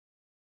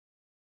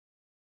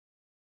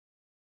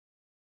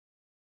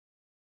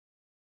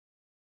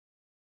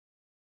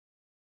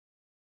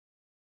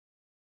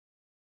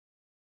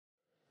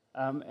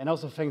And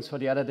also thanks for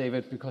the other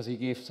David, because he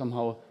gave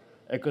somehow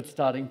a good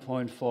starting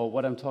point for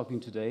what I'm talking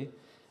today.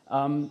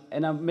 And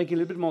I'm making a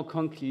little bit more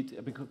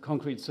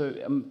concrete. So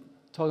I'm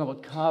talking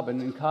about carbon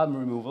and carbon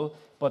removal,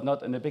 but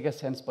not in a bigger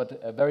sense,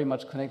 but very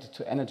much connected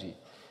to energy.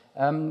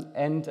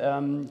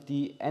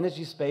 The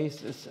energy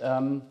space is,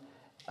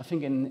 I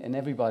think, in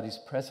everybody's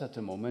press at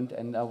the moment.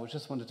 And I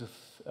just wanted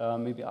to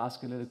maybe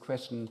ask a little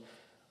question.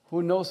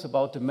 Who knows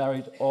about the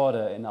merit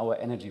order in our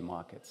energy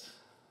markets?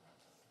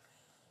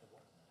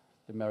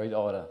 The merit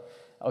order.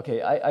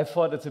 Okay, I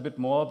thought it's a bit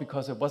more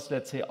because it was,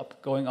 let's say,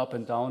 going up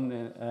and down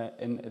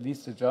in at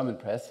least the German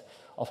press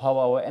of how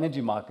our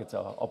energy markets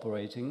are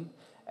operating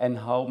and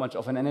how much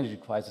of an energy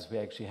crisis we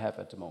actually have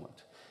at the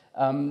moment,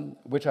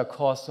 which are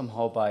caused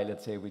somehow by,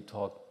 let's say, we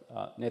talk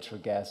natural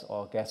gas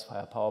or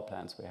gas-fired power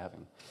plants we're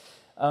having.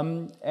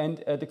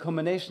 The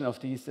combination of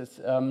these is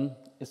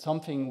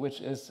something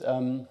which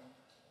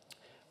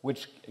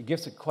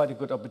gives it quite a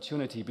good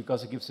opportunity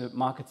because it gives a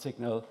market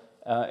signal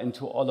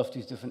into all of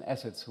these different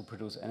assets who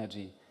produce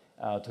energy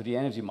to the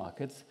energy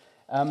markets.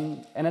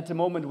 And at the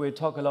moment, we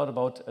talk a lot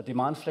about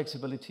demand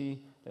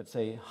flexibility. Let's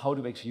say, how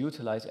do we actually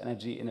utilize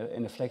energy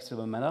in a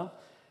flexible manner?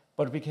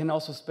 But we can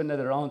also spin that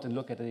around and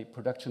look at the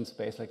production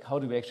space, like how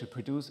do we actually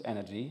produce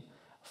energy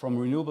from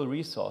renewable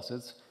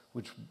resources,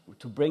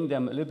 to bring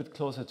them a little bit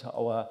closer to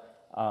our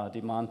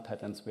demand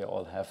patterns we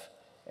all have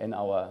in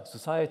our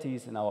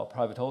societies, in our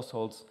private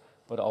households,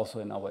 but also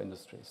in our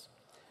industries.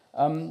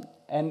 And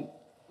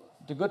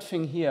the good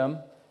thing here,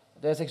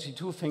 there's actually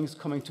two things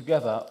coming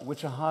together,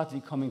 which are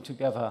hardly coming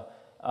together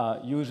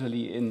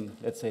usually in,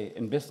 let's say,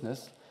 in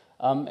business.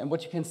 And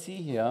what you can see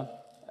here,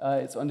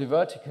 it's on the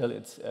vertical,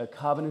 it's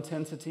carbon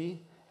intensity,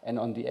 and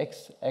on the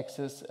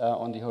x-axis,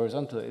 on the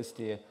horizontal, is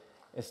the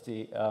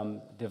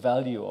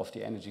value of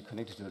the energy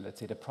connected to, let's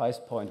say, the price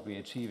point we're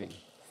achieving.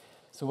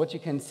 So what you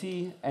can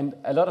see, and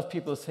a lot of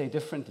people say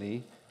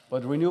differently,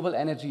 but renewable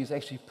energy is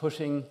actually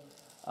pushing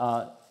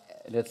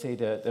let's say,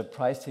 the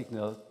price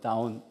signal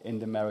down in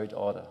the merit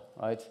order,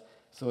 right?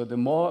 So the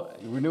more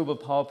renewable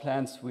power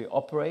plants we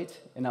operate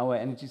in our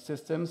energy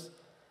systems,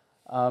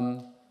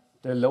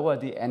 the lower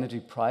the energy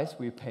price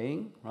we're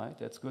paying, right?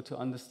 That's good to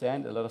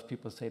understand. A lot of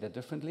people say that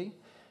differently.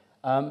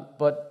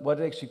 But what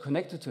actually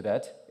connected to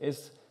that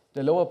is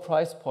the lower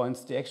price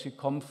points, they actually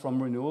come from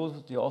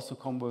renewables. They also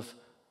come with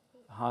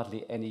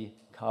hardly any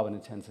carbon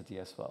intensity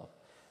as well.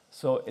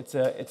 So it's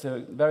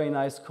a very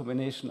nice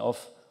combination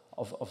of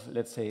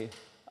let's say,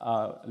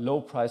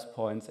 low price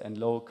points and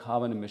low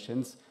carbon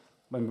emissions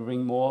when we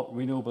bring more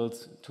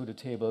renewables to the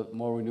table,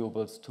 more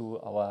renewables to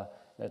our,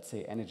 let's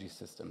say, energy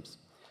systems.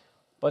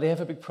 But they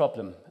have a big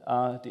problem,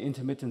 the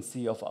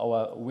intermittency of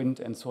our wind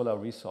and solar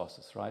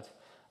resources, right?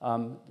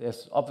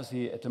 There's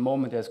obviously, at the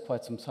moment, there's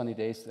quite some sunny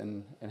days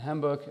in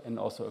Hamburg and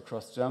also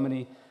across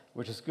Germany,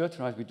 which is good,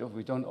 right?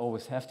 We don't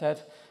always have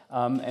that.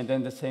 And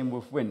then the same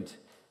with wind.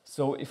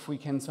 So if we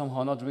can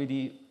somehow not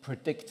really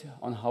predict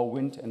on how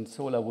wind and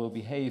solar will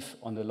behave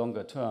on the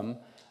longer term,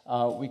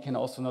 we can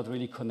also not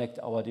really connect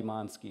our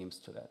demand schemes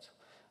to that.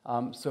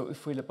 So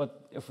if we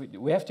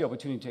have the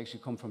opportunity to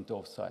actually come from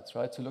both sides,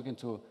 right? To look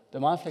into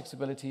demand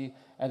flexibility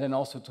and then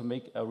also to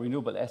make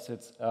renewable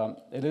assets a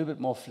little bit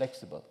more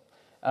flexible.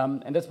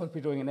 And that's what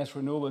we're doing in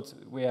Renewables.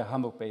 We're a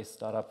Hamburg-based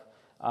startup.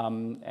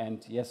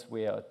 And yes,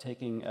 we are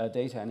taking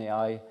data and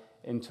AI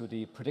into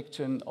the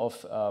prediction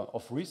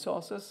of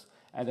resources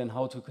and then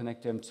how to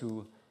connect them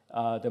to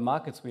the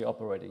markets we're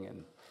operating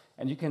in.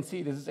 And you can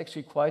see this is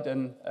actually quite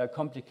a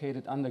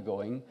complicated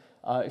undergoing.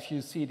 If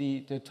you see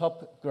the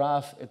top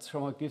graph, it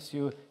gives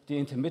you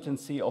the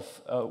intermittency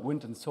of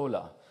wind and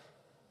solar.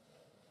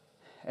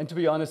 And to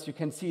be honest, you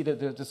can see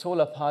that the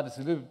solar part is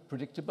a little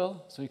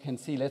predictable. So you can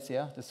see, let's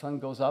say, the sun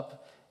goes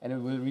up and it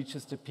will reach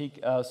the peak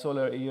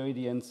solar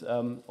irradiance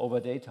over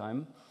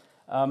daytime.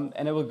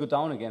 And it will go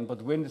down again,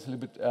 but wind is a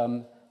little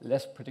bit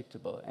less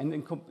predictable. And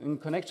in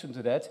connection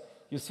to that,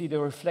 you see the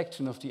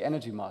reflection of the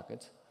energy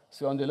market.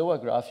 So on the lower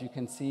graph, you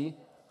can see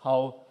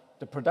how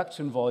the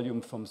production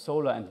volume from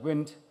solar and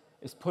wind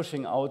is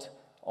pushing out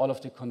all of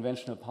the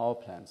conventional power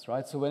plants,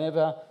 right? So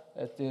whenever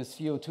the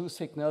CO2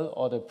 signal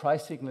or the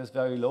price signal is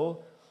very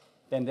low,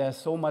 then there's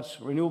so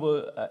much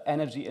renewable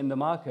energy in the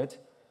market,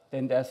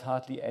 then there's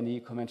hardly any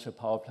conventional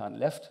power plant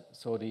left.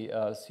 So the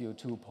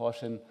CO2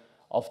 portion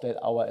of that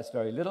hour is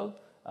very little,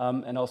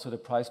 and also the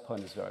price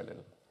point is very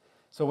little.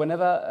 So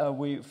whenever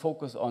we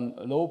focus on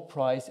low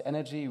price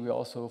energy, we're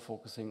also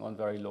focusing on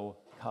very low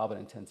carbon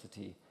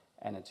intensity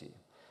energy.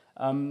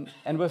 And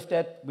with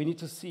that, we need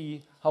to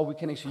see how we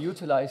can actually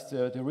utilize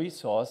the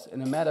resource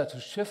in a manner to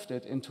shift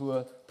it into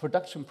a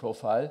production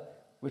profile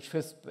which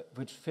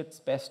fits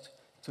best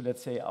to,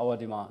 let's say, our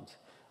demand.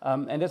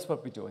 And that's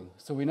what we're doing.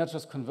 So we're not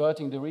just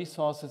converting the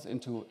resources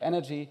into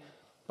energy,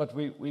 but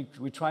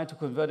we're trying to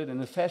convert it in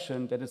a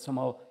fashion that is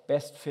somehow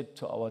best fit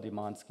to our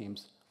demand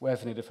schemes we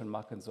have in the different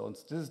market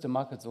zones. This is the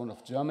market zone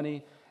of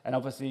Germany, and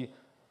obviously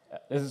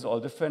this is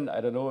all different.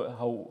 I don't know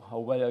how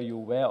well are you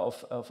aware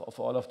of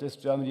all of this.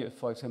 Germany,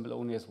 for example,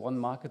 only has one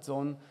market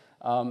zone,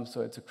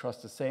 so it's across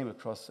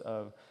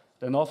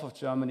the north of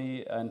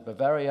Germany and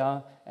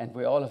Bavaria, and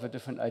we all have a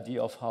different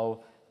idea of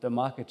how the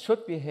market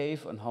should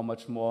behave and how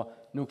much more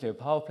nuclear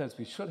power plants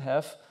we should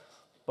have.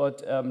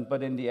 But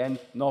in the end,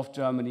 North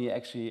Germany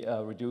actually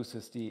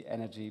reduces the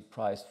energy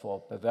price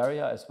for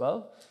Bavaria as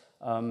well,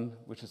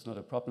 which is not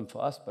a problem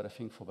for us, but I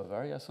think for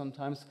Bavaria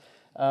sometimes.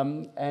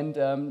 In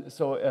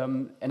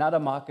other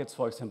markets,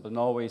 for example,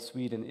 Norway,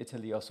 Sweden,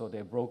 Italy, also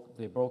they're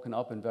broken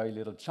up in very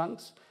little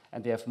chunks,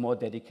 and they have more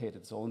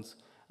dedicated zones,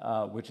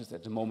 which is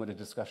at the moment a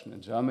discussion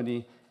in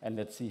Germany, and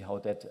let's see how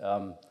that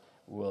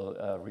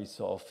will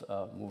resolve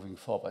moving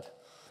forward.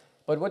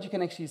 But what you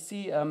can actually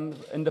see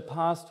in the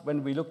past,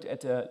 when we looked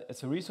at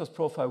as a resource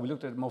profile, we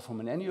looked at it more from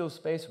an annual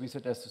space. We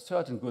said there's a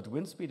certain good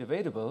wind speed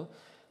available,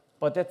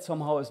 but that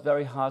somehow is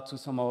very hard to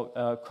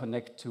somehow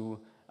connect to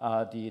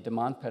the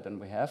demand pattern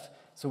we have.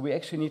 So we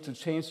actually need to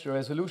change the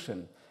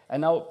resolution.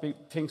 And now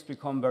things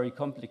become very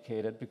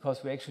complicated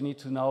because we actually need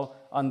to now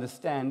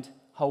understand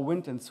how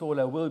wind and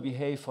solar will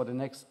behave for the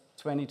next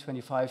 20,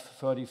 25,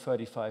 30,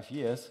 35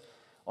 years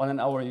on an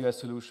hour-US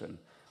solution.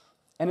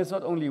 And it's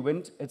not only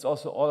wind, it's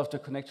also all of the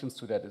connections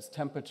to that. It's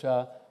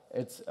temperature,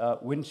 it's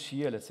wind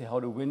shear, let's say how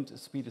the wind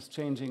speed is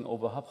changing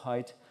over hub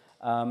height,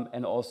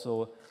 and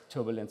also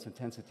turbulence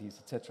intensities,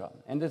 etc.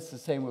 And it's the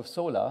same with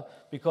solar,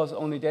 because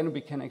only then we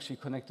can actually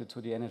connect it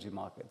to the energy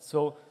market.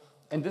 So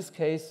in this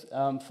case,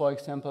 for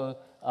example,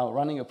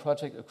 running a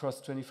project across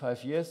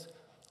 25 years,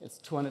 it's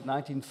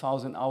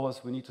 219,000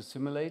 hours we need to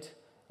simulate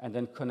and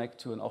then connect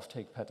to an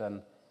offtake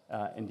pattern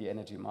in the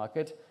energy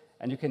market.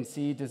 And you can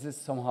see this is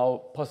somehow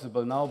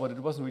possible now, but it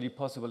wasn't really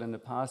possible in the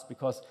past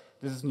because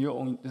this is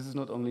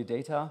not only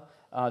data,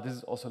 this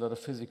is also a lot of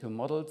physical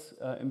models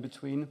in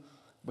between,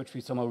 which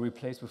we somehow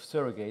replace with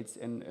surrogates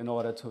in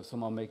order to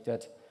somehow make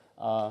that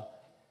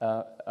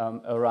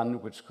a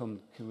run which can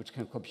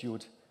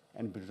compute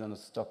and be done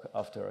stock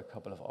after a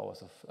couple of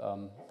hours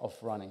of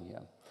running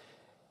here.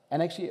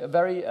 And actually a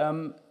very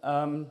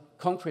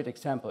concrete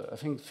example. I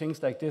think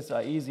things like this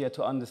are easier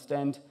to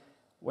understand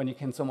when you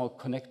can somehow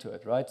connect to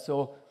it, right?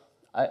 So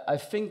I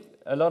think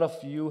a lot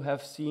of you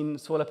have seen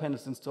solar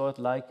panels installed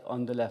like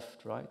on the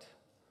left, right?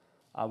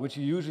 Which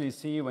you usually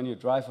see when you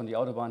drive on the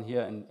Autobahn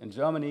here in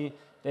Germany.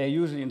 They are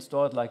usually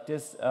installed like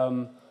this,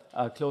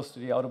 close to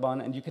the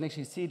Autobahn. And you can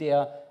actually see they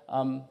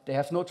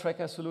have no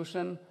tracker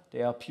solution.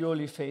 They are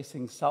purely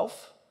facing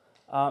south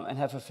and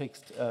have a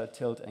fixed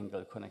tilt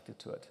angle connected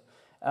to it.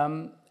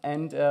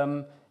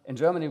 In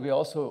Germany,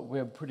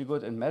 we're pretty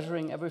good in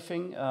measuring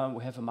everything.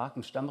 We have a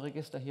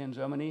Markenstammregister here in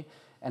Germany,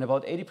 and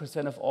about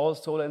 80% of all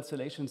solar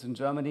installations in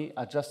Germany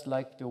are just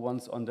like the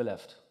ones on the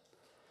left.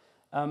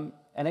 And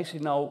actually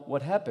now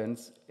what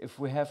happens if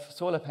we have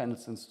solar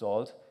panels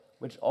installed,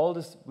 which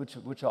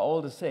are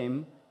all the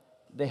same,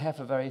 they have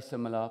a very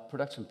similar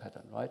production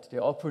pattern, right? They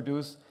all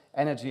produce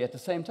energy at the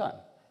same time,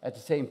 at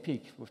the same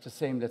peak, with the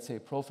same, let's say,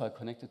 profile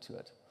connected to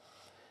it.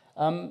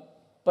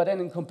 But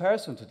then in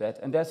comparison to that,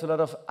 and there's a lot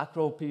of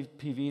acro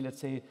PV, let's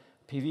say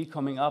PV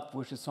coming up,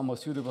 which is somewhat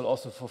suitable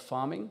also for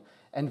farming.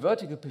 And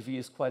vertical PV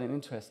is quite an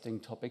interesting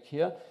topic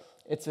here.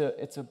 It's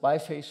a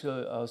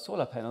bifacial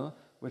solar panel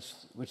which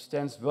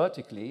stands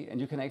vertically,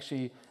 and you can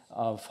actually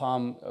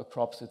farm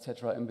crops,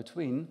 etc. in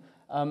between.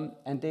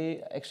 And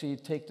they actually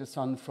take the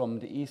sun from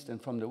the east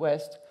and from the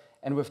west.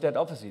 And with that,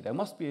 obviously, there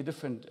must be a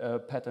different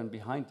pattern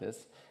behind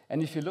this.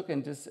 And if you look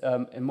in this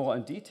more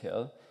in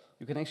detail,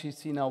 you can actually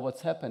see now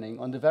what's happening.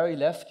 On the very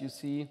left, you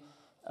see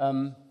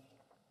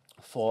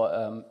for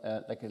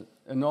like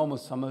a normal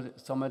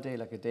summer day,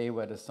 like a day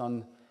where the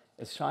sun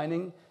is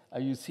shining,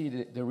 you see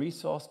the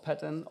resource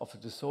pattern of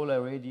the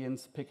solar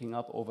radiance picking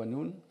up over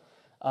noon.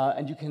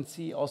 And you can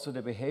see also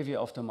the behavior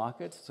of the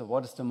market. So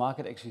what is the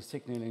market actually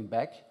signaling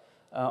back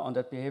on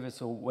that behavior?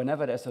 So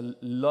whenever there's a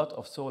lot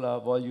of solar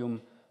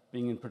volume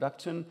being in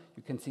production,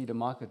 you can see the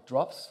market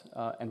drops.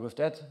 And with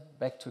that,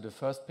 back to the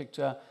first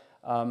picture,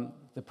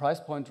 the price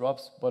point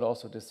drops, but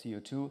also the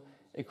CO2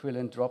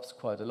 equivalent drops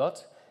quite a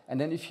lot. And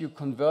then if you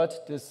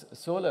convert this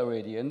solar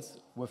radiance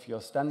with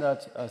your standard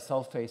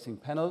south-facing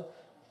panel,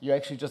 you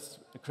actually just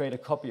create a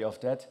copy of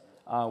that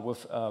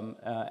with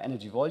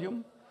energy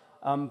volume.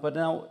 But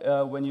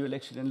now when you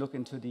actually then look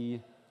into the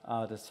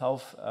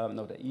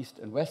east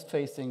and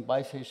west-facing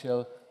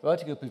bifacial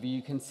vertical PV,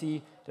 you can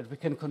see that we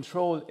can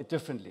control it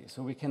differently.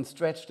 So we can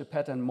stretch the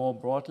pattern more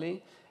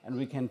broadly, and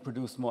we can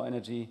produce more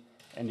energy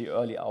in the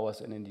early hours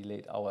and in the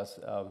late hours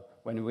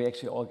when we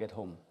actually all get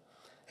home.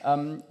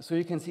 So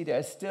you can see there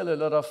is still a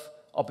lot of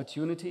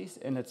opportunities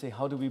in, let's say,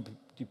 how do we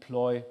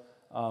deploy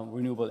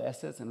renewable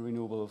assets and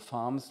renewable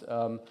farms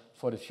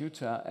for the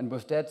future. And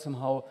with that,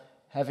 somehow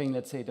having,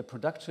 let's say, the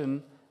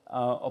production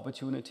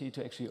opportunity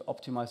to actually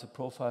optimize the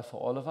profile for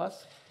all of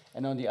us.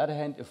 And on the other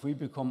hand, if we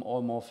become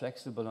all more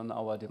flexible on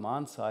our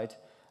demand side,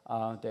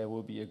 there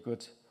will be a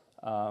good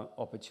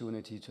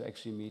opportunity to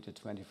actually meet the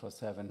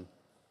 24/7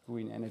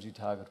 green energy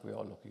target we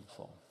are looking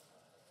for.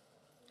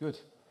 Good.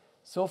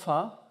 So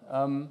far,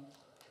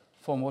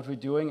 from what we're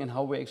doing and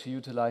how we actually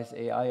utilize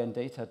AI and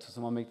data to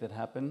somehow make that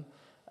happen.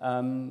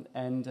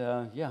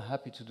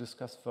 Happy to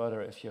discuss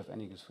further if you have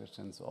any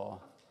questions or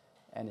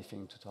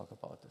anything to talk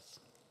about this.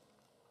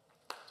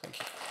 Thank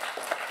you.